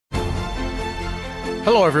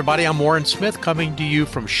Hello, everybody. I'm Warren Smith coming to you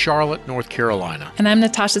from Charlotte, North Carolina. And I'm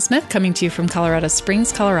Natasha Smith coming to you from Colorado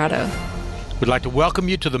Springs, Colorado. We'd like to welcome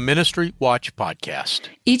you to the Ministry Watch podcast.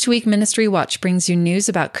 Each week, Ministry Watch brings you news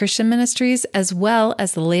about Christian ministries as well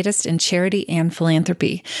as the latest in charity and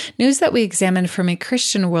philanthropy. News that we examine from a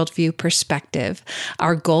Christian worldview perspective.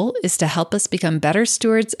 Our goal is to help us become better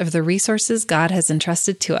stewards of the resources God has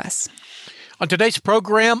entrusted to us. On today's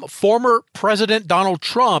program, former President Donald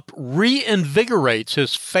Trump reinvigorates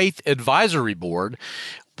his faith advisory board.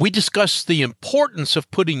 We discuss the importance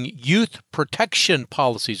of putting youth protection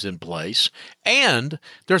policies in place, and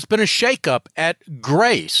there's been a shakeup at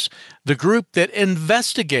Grace, the group that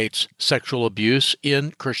investigates sexual abuse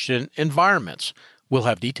in Christian environments. We'll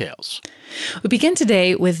have details. We begin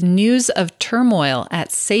today with news of turmoil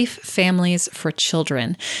at Safe Families for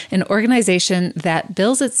Children, an organization that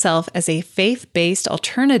bills itself as a faith-based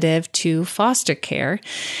alternative to foster care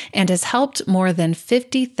and has helped more than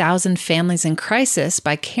 50,000 families in crisis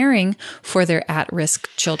by caring for their at-risk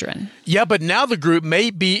children. Yeah, but now the group may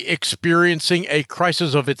be experiencing a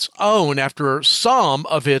crisis of its own after some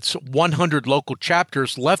of its 100 local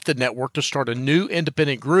chapters left the network to start a new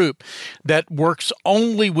independent group that works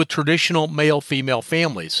only with traditional male-female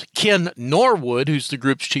families. Ken Norwood, who's the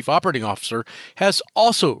group's chief operating officer, has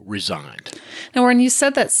also resigned. Now, Warren, you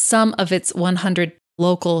said that some of its 100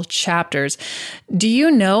 local chapters. Do you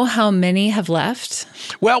know how many have left?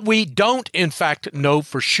 Well, we don't, in fact, know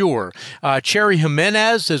for sure. Cherry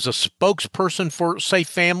Jimenez is a spokesperson for Safe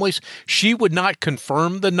Families. She would not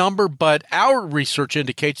confirm the number, but our research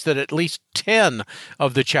indicates that at least 10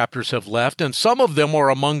 of the chapters have left, and some of them are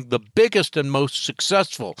among the biggest and most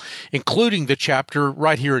successful, including the chapter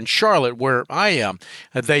right here in Charlotte, where I am.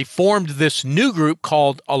 They formed this new group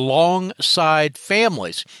called Alongside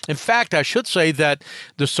Families. In fact, I should say that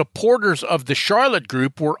the supporters of the Charlotte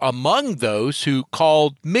group were among those who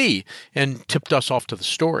called me and tipped us off to the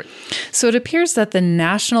story. So it appears that the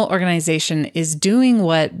national organization is doing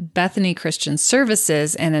what Bethany Christian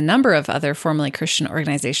Services and a number of other formerly Christian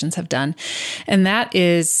organizations have done, and that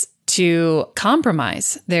is to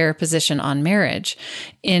compromise their position on marriage.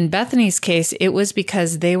 In Bethany's case, it was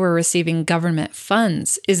because they were receiving government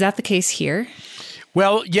funds. Is that the case here?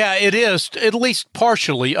 Well, yeah, it is, at least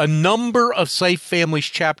partially. A number of Safe Families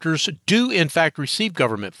chapters do, in fact, receive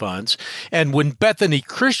government funds. And when Bethany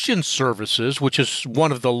Christian Services, which is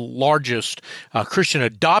one of the largest Christian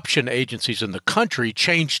adoption agencies in the country,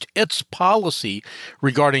 changed its policy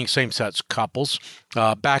regarding same-sex couples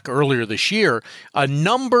back earlier this year, a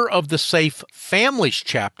number of the Safe Families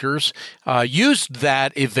chapters used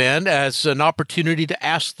that event as an opportunity to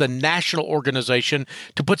ask the national organization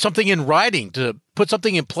to put something in writing, to put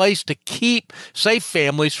something in place to keep Safe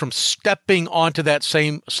Families from stepping onto that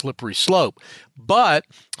same slippery slope. But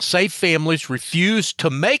Safe Families refused to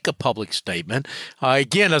make a public statement.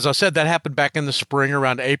 Again, as I said, that happened back in the spring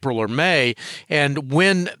around April or May. And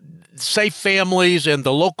when Safe Families and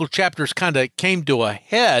the local chapters kind of came to a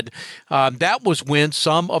head, that was when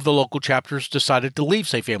some of the local chapters decided to leave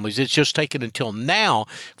Safe Families. It's just taken until now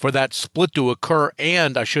for that split to occur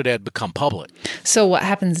and, I should add, become public. So what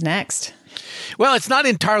happens next? Well, it's not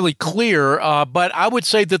entirely clear, but I would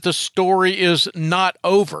say that the story is not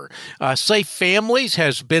over. Safe Families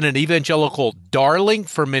has been an evangelical darling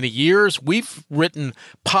for many years. We've written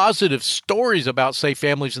positive stories about Safe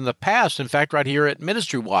Families in the past, in fact, right here at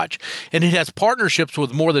Ministry Watch. And it has partnerships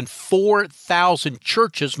with more than 4,000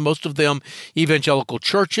 churches, most of them evangelical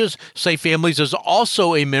churches. Safe Families is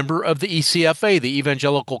also a member of the ECFA, the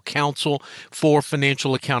Evangelical Council for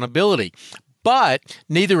Financial Accountability. But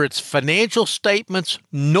neither its financial statements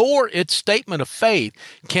nor its statement of faith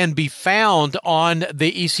can be found on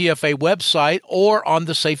the ECFA website or on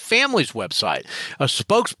the Safe Families website. A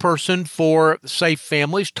spokesperson for Safe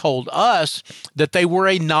Families told us that they were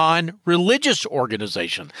a non-religious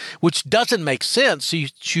organization, which doesn't make sense.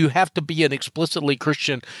 You have to be an explicitly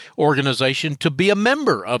Christian organization to be a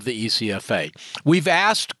member of the ECFA. We've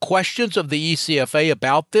asked questions of the ECFA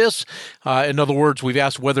about this. In other words, we've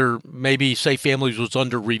asked whether maybe Safe Families was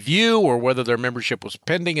under review or whether their membership was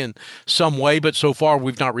pending in some way, but so far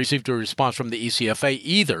we've not received a response from the ECFA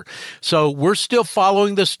either. So we're still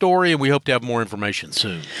following this story, and we hope to have more information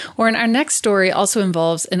soon. Warren, our next story also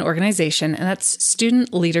involves an organization, and that's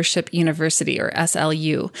Student Leadership University, or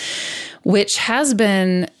SLU, which has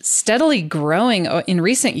been steadily growing in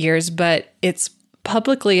recent years, but its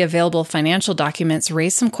publicly available financial documents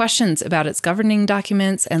raised some questions about its governing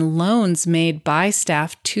documents and loans made by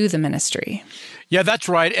staff to the ministry. Yeah, that's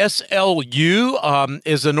right. SLU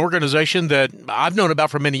is an organization that I've known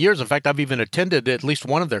about for many years. In fact, I've even attended at least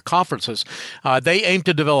one of their conferences. They aim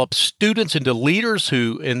to develop students into leaders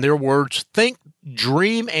who, in their words, think,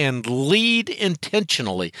 dream, and lead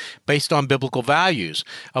intentionally based on biblical values.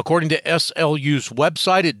 According to SLU's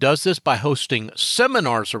website, it does this by hosting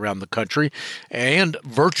seminars around the country and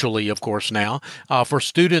virtually, of course, now, for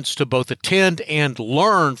students to both attend and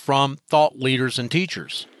learn from thought leaders and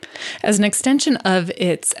teachers. As an extension of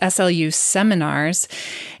its SLU seminars,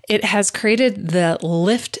 it has created the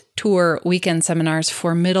Lift Tour weekend seminars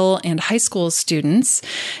for middle and high school students.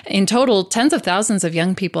 In total, tens of thousands of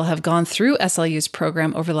young people have gone through SLU's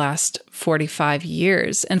program over the last 45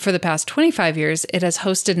 years. And for the past 25 years, it has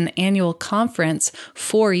hosted an annual conference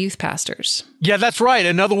for youth pastors. Yeah, that's right.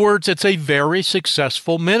 In other words, it's a very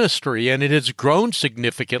successful ministry, and it has grown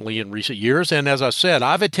significantly in recent years. And as I said,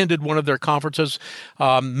 I've attended one of their conferences.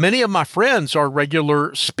 Many of my friends are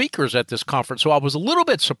regular speakers at this conference, so I was a little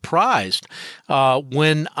bit surprised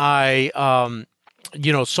when I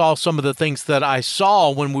saw some of the things that I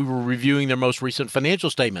saw when we were reviewing their most recent financial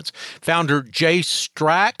statements. Founder Jay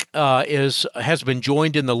Strack has been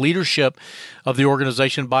joined in the leadership of the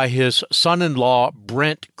organization by his son-in-law,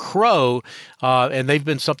 Brent Crow, and they've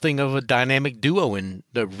been something of a dynamic duo in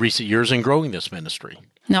the recent years in growing this ministry.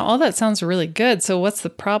 Now, all that sounds really good. So what's the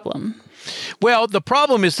problem? Well, the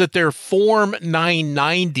problem is that their Form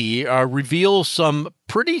 990 reveals some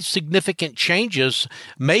pretty significant changes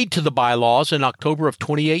made to the bylaws in October of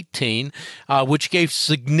 2018, which gave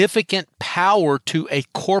significant power to a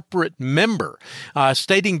corporate member,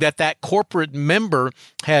 stating that corporate member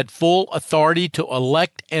had full authority to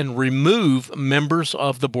elect and remove members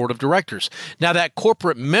of the board of directors. Now, that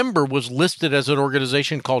corporate member was listed as an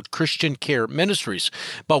organization called Christian Care Ministries,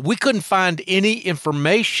 but we couldn't find any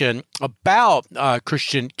information about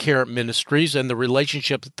Christian Care Ministries and the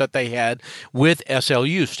relationship that they had with SLU,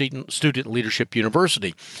 Student Leadership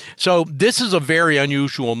University. So this is a very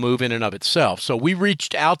unusual move in and of itself. So we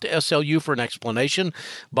reached out to SLU for an explanation,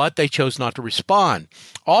 but they chose not to respond.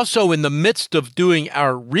 Also, in the midst of doing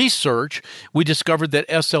our research, we discovered that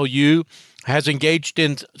SLU has engaged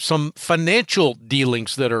in some financial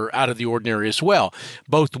dealings that are out of the ordinary as well,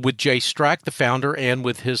 both with Jay Strack, the founder, and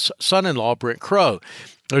with his son-in-law, Brent Crow.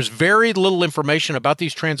 There's very little information about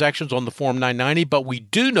these transactions on the Form 990, but we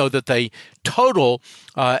do know that they total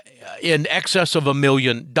in excess of $1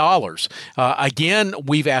 million. Again,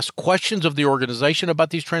 we've asked questions of the organization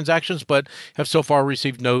about these transactions, but have so far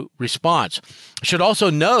received no response. I should also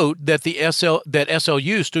note that that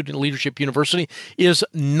SLU, Student Leadership University, is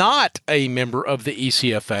not a member of the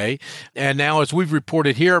ECFA. And now, as we've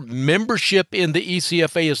reported here, membership in the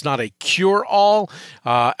ECFA is not a cure-all.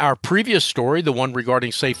 Our previous story, the one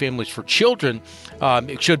regarding Safe Families for Children,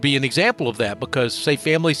 it should be an example of that, because Safe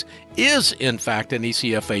Families is, in fact, an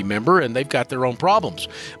ECFA member, and they've got their own problems.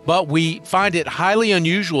 But we find it highly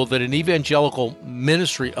unusual that an evangelical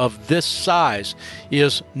ministry of this size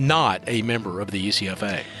is not a member of the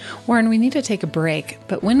ECFA. Warren, we need to take a break,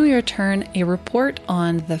 but when we return, a report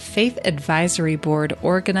on the Faith Advisory Board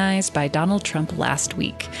organized by Donald Trump last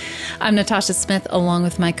week. I'm Natasha Smith, along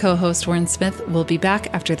with my co-host Warren Smith. We'll be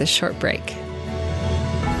back after this short break.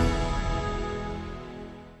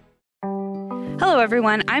 Hello,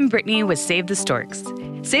 everyone. I'm Brittany with Save the Storks.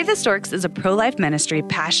 Save the Storks is a pro-life ministry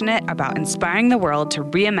passionate about inspiring the world to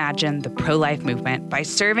reimagine the pro-life movement by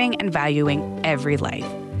serving and valuing every life.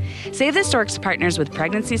 Save the Storks partners with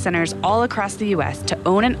pregnancy centers all across the U.S. to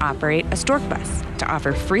own and operate a stork bus to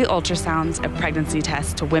offer free ultrasounds and pregnancy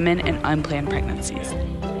tests to women in unplanned pregnancies.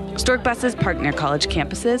 Stork buses park near college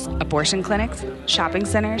campuses, abortion clinics, shopping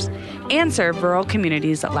centers, and serve rural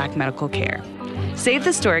communities that lack medical care. Save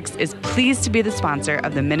the Storks is pleased to be the sponsor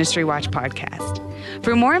of the Ministry Watch podcast.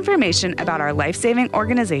 For more information about our life-saving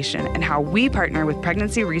organization and how we partner with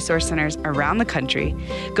pregnancy resource centers around the country,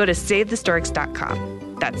 go to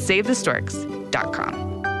SaveTheStorks.com. That's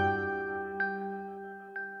SaveTheStorks.com.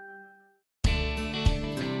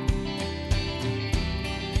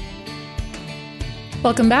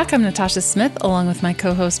 Welcome back. I'm Natasha Smith, along with my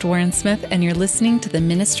co-host Warren Smith, and you're listening to the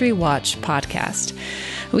Ministry Watch podcast.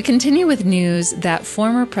 We continue with news that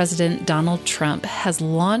former President Donald Trump has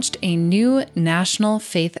launched a new National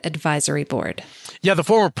Faith Advisory Board. Yeah, the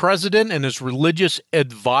former president and his religious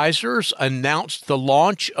advisors announced the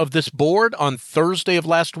launch of this board on Thursday of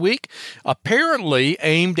last week, apparently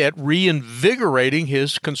aimed at reinvigorating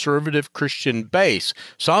his conservative Christian base.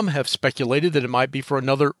 Some have speculated that it might be for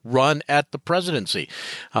another run at the presidency.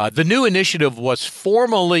 The new initiative was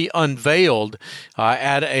formally unveiled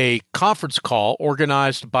at a conference call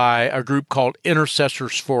organized by a group called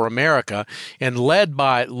Intercessors for America and led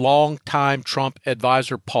by longtime Trump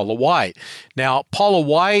advisor Paula White. Now, Paula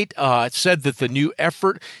White said that the new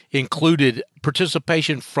effort included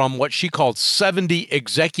participation from what she called 70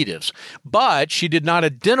 executives, but she did not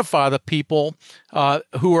identify the people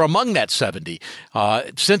who were among that 70.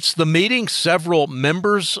 Since the meeting, several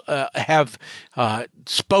members have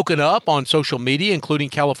spoken up on social media, including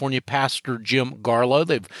California pastor Jim Garlow.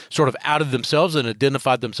 They've sort of outed themselves and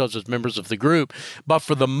identified themselves as members of the group. But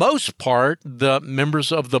for the most part, the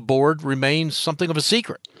members of the board remain something of a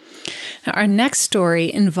secret. Now, our next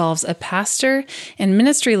story involves a pastor and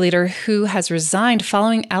ministry leader who has resigned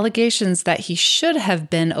following allegations that he should have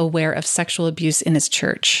been aware of sexual abuse in his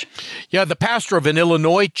church. Yeah, the pastor of an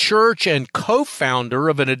Illinois church and co-founder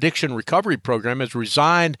of an addiction recovery program has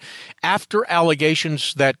resigned after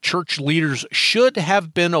allegations that church leaders should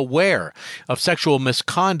have been aware of sexual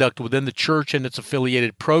misconduct within the church and its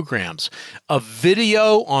affiliated programs. A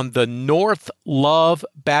video on the North Love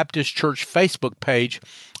Baptist Church Facebook page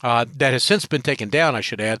that has since been taken down, I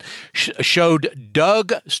should add, showed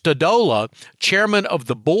Doug Stadola, chairman of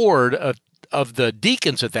the board of the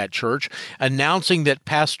deacons at that church, announcing that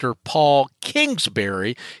Pastor Paul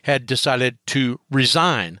Kingsbury had decided to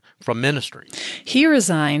resign from ministry. He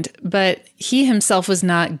resigned, but he himself was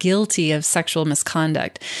not guilty of sexual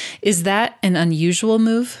misconduct. Is that an unusual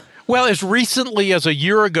move? Well, as recently as a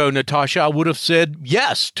year ago, Natasha, I would have said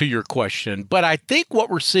yes to your question. But I think what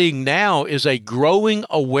we're seeing now is a growing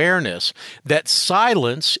awareness that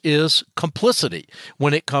silence is complicity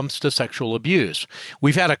when it comes to sexual abuse.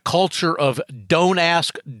 We've had a culture of don't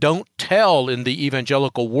ask, don't tell in the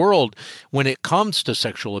evangelical world when it comes to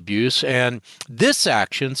sexual abuse. And this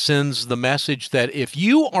action sends the message that if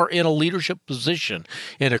you are in a leadership position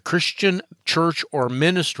in a Christian church or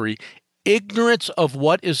ministry, ignorance of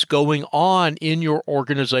what is going on in your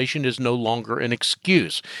organization is no longer an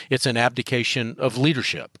excuse. It's an abdication of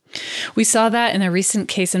leadership. We saw that in a recent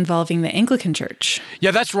case involving the Anglican Church.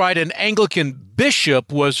 Yeah, that's right. An Anglican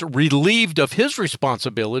bishop was relieved of his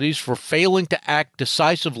responsibilities for failing to act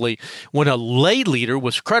decisively when a lay leader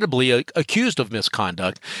was credibly accused of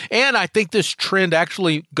misconduct. And I think this trend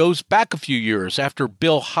actually goes back a few years. After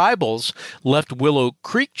Bill Hybels left Willow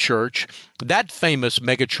Creek Church, that famous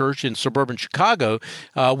megachurch in suburban Chicago,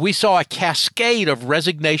 we saw a cascade of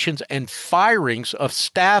resignations and firings of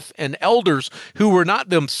staff and elders who were not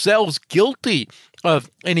themselves guilty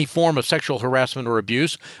of any form of sexual harassment or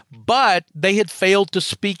abuse, but they had failed to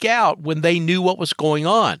speak out when they knew what was going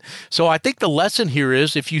on. So I think the lesson here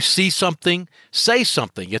is if you see something, say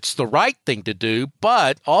something. It's the right thing to do,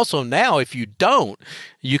 but also now if you don't,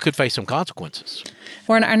 you could face some consequences.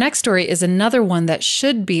 Warren, our next story is another one that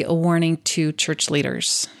should be a warning to church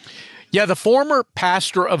leaders. Yeah, the former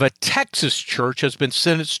pastor of a Texas church has been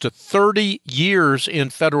sentenced to 30 years in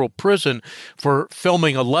federal prison for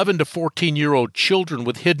filming 11 to 14-year-old children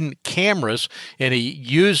with hidden cameras, and he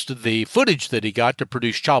used the footage that he got to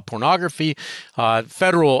produce child pornography.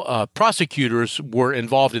 Federal prosecutors were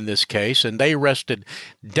involved in this case, and they arrested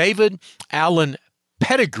David Allen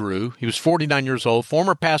Pettigrew. He was 49 years old,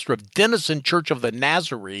 former pastor of Denison Church of the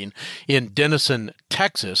Nazarene in Denison,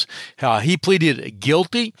 Texas. He pleaded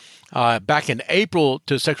guilty back in April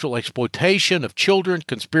to sexual exploitation of children,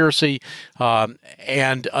 conspiracy,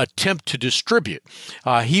 and attempt to distribute.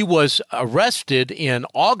 He was arrested in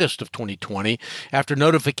August of 2020 after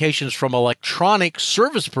notifications from electronic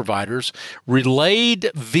service providers relayed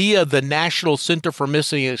via the National Center for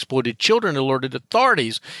Missing and Exploited Children alerted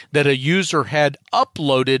authorities that a user had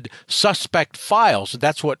uploaded suspect files.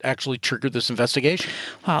 That's what actually triggered this investigation.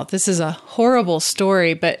 Wow, this is a horrible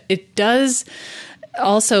story, but it does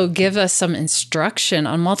also give us some instruction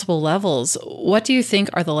on multiple levels. What do you think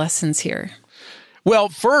are the lessons here? Well,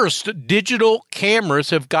 first, digital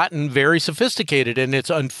cameras have gotten very sophisticated, and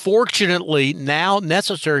it's unfortunately now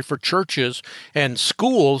necessary for churches and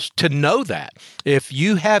schools to know that. If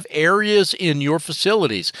you have areas in your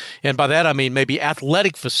facilities, and by that I mean maybe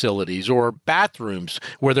athletic facilities or bathrooms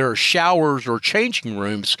where there are showers or changing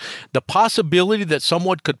rooms, the possibility that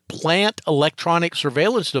someone could plant electronic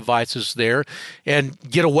surveillance devices there and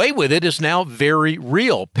get away with it is now very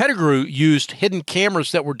real. Pettigrew used hidden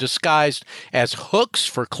cameras that were disguised as hooks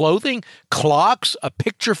for clothing, clocks, a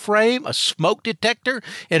picture frame, a smoke detector,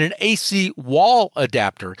 and an AC wall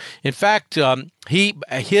adapter. In fact, he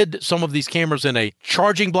hid some of these cameras in a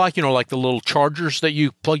charging block, like the little chargers that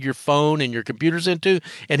you plug your phone and your computers into,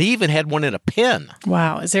 and he even had one in a pen.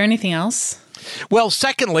 Wow. Is there anything else? Well,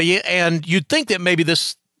 secondly, and you'd think that maybe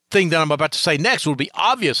this thing that I'm about to say next would be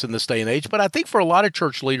obvious in this day and age, but I think for a lot of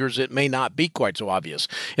church leaders, it may not be quite so obvious.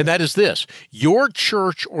 And that is this: your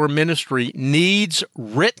church or ministry needs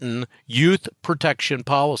written youth protection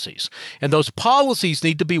policies. And those policies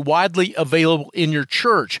need to be widely available in your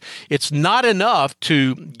church. It's not enough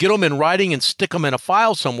to get them in writing and stick them in a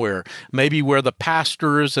file somewhere, maybe where the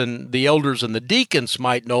pastors and the elders and the deacons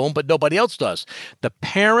might know them, but nobody else does. The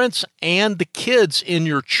parents and the kids in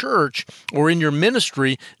your church or in your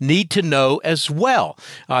ministry need to know as well.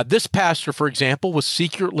 This pastor, for example, was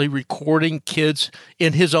secretly recording kids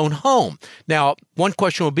in his own home. Now, one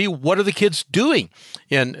question would be, what are the kids doing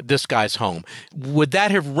in this guy's home? Would that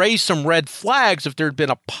have raised some red flags if there had been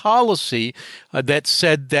a policy that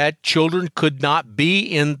said that children could not be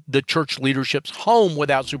in the church leadership's home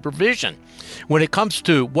without supervision? When it comes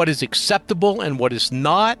to what is acceptable and what is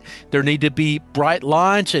not, there need to be bright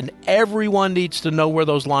lines, and everyone needs to know where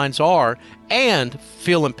those lines are and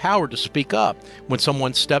feel empowered to speak up when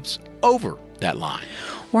someone steps over that line.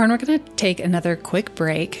 Warren, we're going to take another quick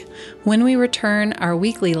break. When we return, our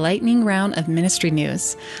weekly lightning round of ministry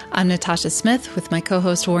news. I'm Natasha Smith with my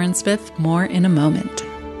co-host Warren Smith. More in a moment.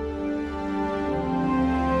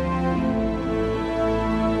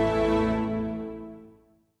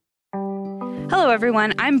 Hello,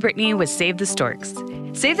 everyone. I'm Brittany with Save the Storks.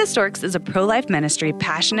 Save the Storks is a pro-life ministry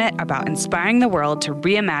passionate about inspiring the world to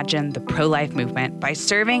reimagine the pro-life movement by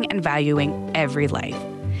serving and valuing every life.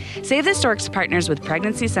 Save the Storks partners with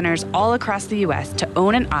pregnancy centers all across the U.S. to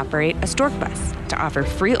own and operate a stork bus to offer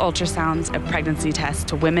free ultrasounds and pregnancy tests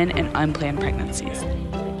to women in unplanned pregnancies.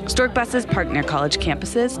 Stork buses park near college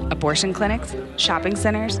campuses, abortion clinics, shopping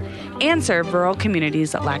centers, and serve rural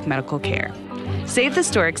communities that lack medical care. Save the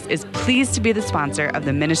Storks is pleased to be the sponsor of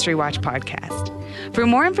the Ministry Watch podcast. For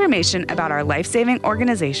more information about our life-saving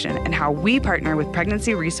organization and how we partner with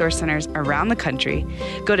pregnancy resource centers around the country,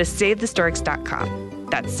 go to SaveTheStorks.com.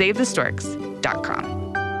 That's SaveTheStorks.com.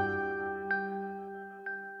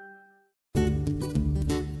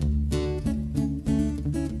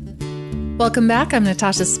 Welcome back. I'm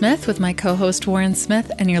Natasha Smith with my co-host Warren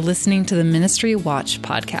Smith, and you're listening to the Ministry Watch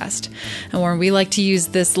podcast. And Warren, we like to use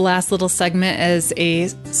this last little segment as a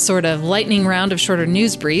sort of lightning round of shorter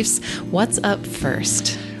news briefs. What's up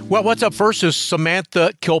first? Well, what's up first is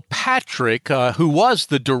Samantha Kilpatrick, who was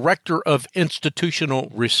the Director of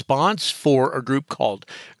Institutional Response for a group called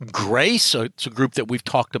GRACE. It's a group that we've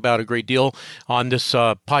talked about a great deal on this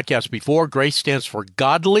podcast before. GRACE stands for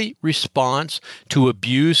Godly Response to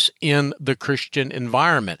Abuse in the Christian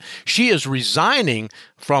Environment. She is resigning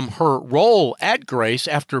from her role at GRACE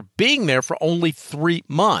after being there for only 3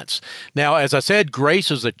 months. Now, as I said,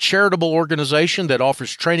 GRACE is a charitable organization that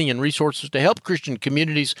offers training and resources to help Christian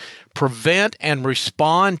communities prevent and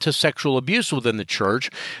respond to sexual abuse within the church.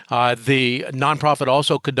 The nonprofit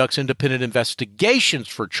also conducts independent investigations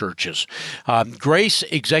for churches. GRACE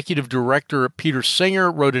Executive Director Peter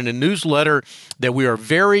Singer wrote in a newsletter that we are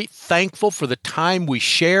very thankful for the time we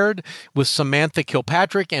shared with Samantha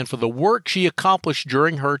Kilpatrick and for the work she accomplished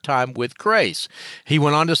during her time with GRACE. He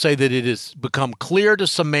went on to say that it has become clear to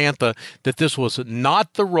Samantha that this was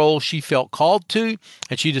not the role she felt called to,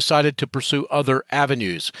 and she decided to pursue other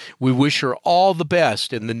avenues. We wish her all the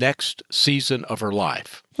best in the next season of her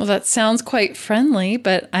life. Well, that sounds quite friendly,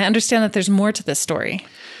 but I understand that there's more to this story.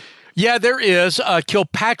 Yeah, there is.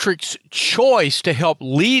 Kilpatrick's choice to help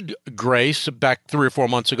lead GRACE back 3 or 4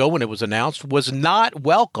 months ago when it was announced was not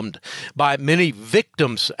welcomed by many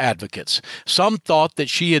victims advocates. Some thought that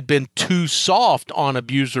she had been too soft on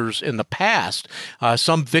abusers in the past.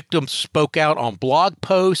 Some victims spoke out on blog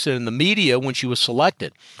posts and in the media when she was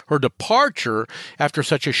selected. Her departure after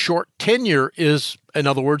such a short tenure is, in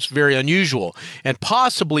other words, very unusual, and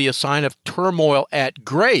possibly a sign of turmoil at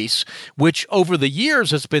GRACE, which over the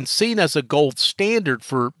years has been seen as a gold standard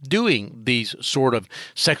for doing these sort of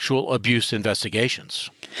sexual abuse investigations.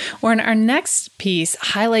 Warren, our next piece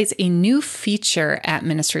highlights a new feature at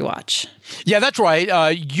Ministry Watch. Yeah, that's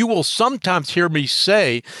right. You will sometimes hear me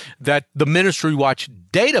say that the Ministry Watch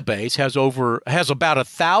database has about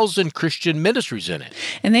 1,000 Christian ministries in it.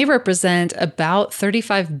 And they represent about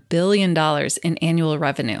 $35 billion in annual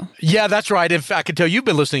revenue. Yeah, that's right. In fact, I can tell you've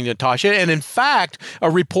been listening, Natasha. And in fact,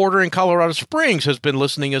 a reporter in Colorado Springs has been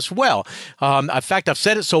listening as well. In fact, I've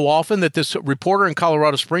said it so often that this reporter in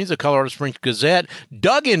Colorado Springs, the Colorado Springs Gazette,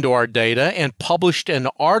 dug into our data and published an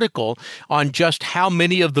article on just how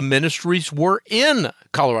many of the ministries were in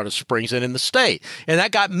Colorado Springs and in the state. And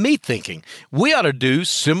that got me thinking, we ought to do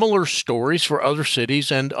similar stories for other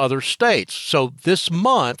cities and other states. So this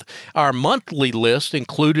month, our monthly list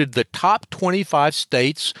included the top 25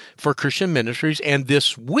 states for Christian ministries. And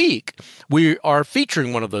this week, we are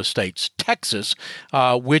featuring one of those states, Texas,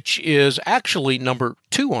 which is actually number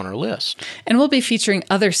 2 on our list. And we'll be featuring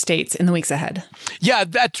other states in the weeks ahead. Yeah,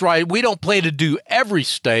 that's right. We don't plan to do every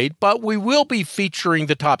state, but we will be featuring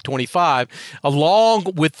the top 25 along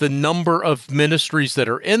with the number of ministries that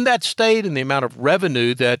are in that state and the amount of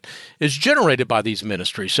revenue that is generated by these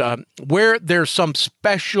ministries. Where there's some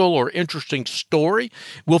special or interesting story,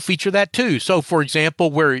 we'll feature that too. So, for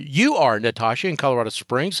example, where you are, Natasha, in Colorado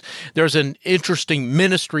Springs, there's an interesting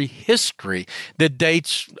ministry history that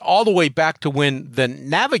dates all the way back to when the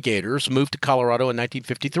Navigators moved to Colorado in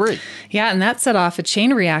 1953. Yeah, and that set off a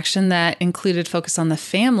chain reaction that included focus on the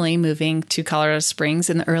family moving to Colorado Springs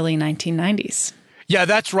in the early 1990s. Yeah,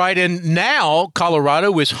 that's right. And now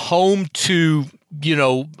Colorado is home to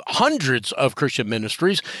hundreds of Christian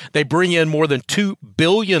ministries. They bring in more than $2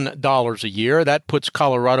 billion a year. That puts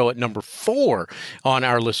Colorado at number 4 on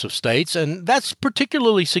our list of states. And that's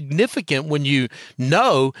particularly significant when you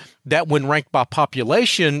know that when ranked by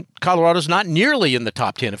population, Colorado's not nearly in the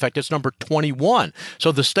top 10. In fact, it's number 21.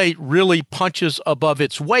 So the state really punches above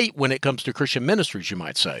its weight when it comes to Christian ministries, you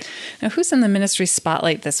might say. Now, who's in the ministry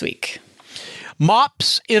spotlight this week?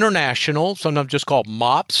 MOPS International, sometimes just called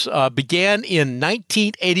MOPS, began in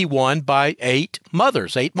 1981 by 8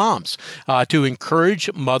 moms, to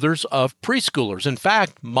encourage mothers of preschoolers. In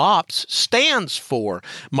fact, MOPS stands for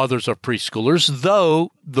Mothers of Preschoolers,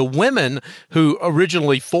 though the women who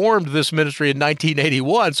originally formed this ministry in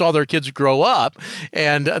 1981 saw their kids grow up,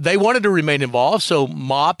 and they wanted to remain involved, so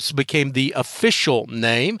MOPS became the official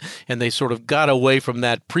name, and they sort of got away from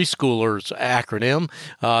that preschoolers acronym.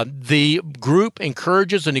 The group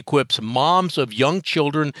encourages and equips moms of young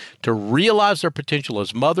children to realize their potential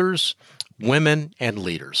as mothers, women, and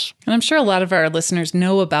leaders. And I'm sure a lot of our listeners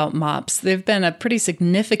know about MOPS. They've been a pretty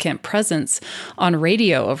significant presence on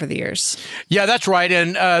radio over the years. Yeah, that's right.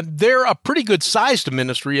 And they're a pretty good-sized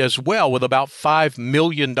ministry as well, with about $5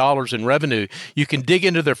 million in revenue. You can dig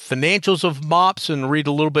into their financials of MOPS and read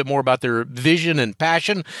a little bit more about their vision and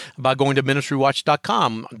passion by going to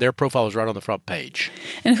ministrywatch.com. Their profile is right on the front page.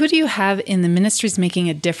 And who do you have in the Ministries Making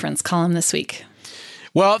a Difference column this week?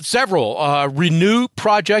 Well, several. Renew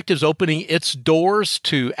Project is opening its doors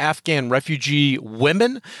to Afghan refugee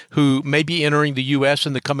women who may be entering the U.S.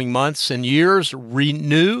 in the coming months and years.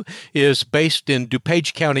 Renew is based in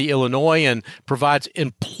DuPage County, Illinois, and provides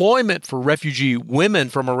employment for refugee women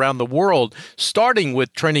from around the world, starting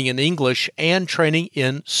with training in English and training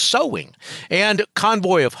in sewing. And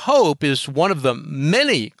Convoy of Hope is one of the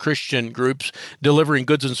many Christian groups delivering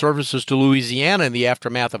goods and services to Louisiana in the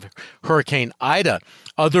aftermath of Hurricane Ida.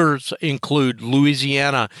 Others include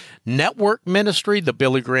Louisiana Network Ministry, the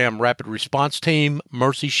Billy Graham Rapid Response Team,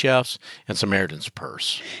 Mercy Chefs, and Samaritan's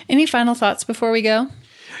Purse. Any final thoughts before we go?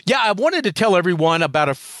 Yeah, I wanted to tell everyone about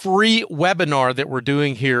a free webinar that we're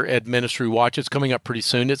doing here at Ministry Watch. It's coming up pretty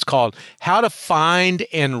soon. It's called How to Find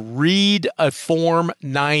and Read a Form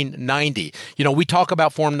 990. We talk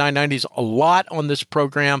about Form 990s a lot on this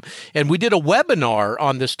program, and we did a webinar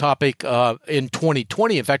on this topic in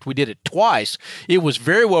 2020. In fact, we did it twice. It was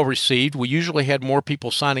very well received. We usually had more people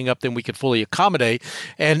signing up than we could fully accommodate.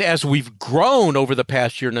 And as we've grown over the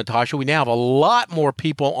past year, Natasha, we now have a lot more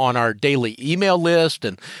people on our daily email list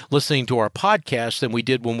and listening to our podcast than we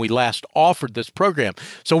did when we last offered this program.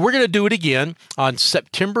 So we're going to do it again on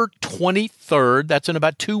September 23rd. That's in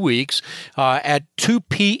about 2 weeks at 2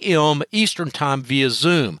 p.m. Eastern Time via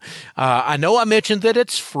Zoom. I know I mentioned that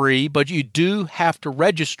it's free, but you do have to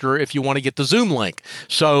register if you want to get the Zoom link.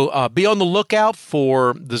 So be on the lookout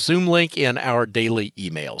for the Zoom link in our daily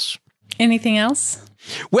emails. Anything else?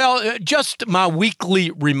 Well, just my weekly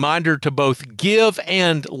reminder to both give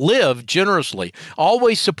and live generously.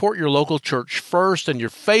 Always support your local church first and your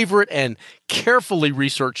favorite and carefully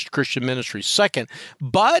researched Christian ministry second.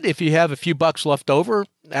 But if you have a few bucks left over,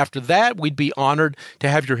 After that, we'd be honored to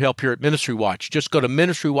have your help here at Ministry Watch. Just go to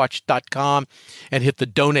ministrywatch.com and hit the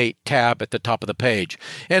Donate tab at the top of the page.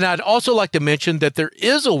 And I'd also like to mention that there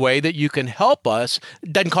is a way that you can help us.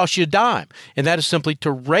 It doesn't cost you a dime, and that is simply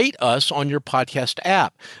to rate us on your podcast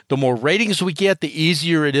app. The more ratings we get, the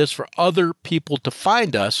easier it is for other people to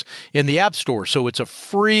find us in the App Store. So it's a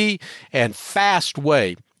free and fast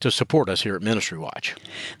way to support us here at Ministry Watch.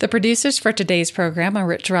 The producers for today's program are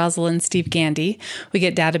Rich Rosal and Steve Gandy. We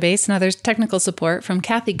get database and other technical support from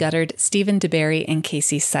Kathy Guttard, Stephen DeBerry, and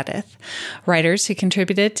Casey Sedith. Writers who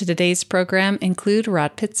contributed to today's program include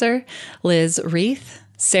Rod Pitzer, Liz Reith,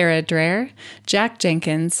 Sarah Dreher, Jack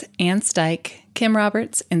Jenkins, Ann Steich, Kim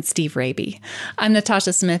Roberts, and Steve Raby. I'm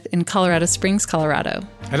Natasha Smith in Colorado Springs, Colorado.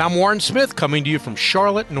 And I'm Warren Smith, coming to you from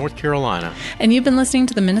Charlotte, North Carolina. And you've been listening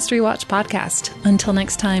to the Ministry Watch podcast. Until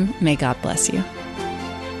next time, may God bless you.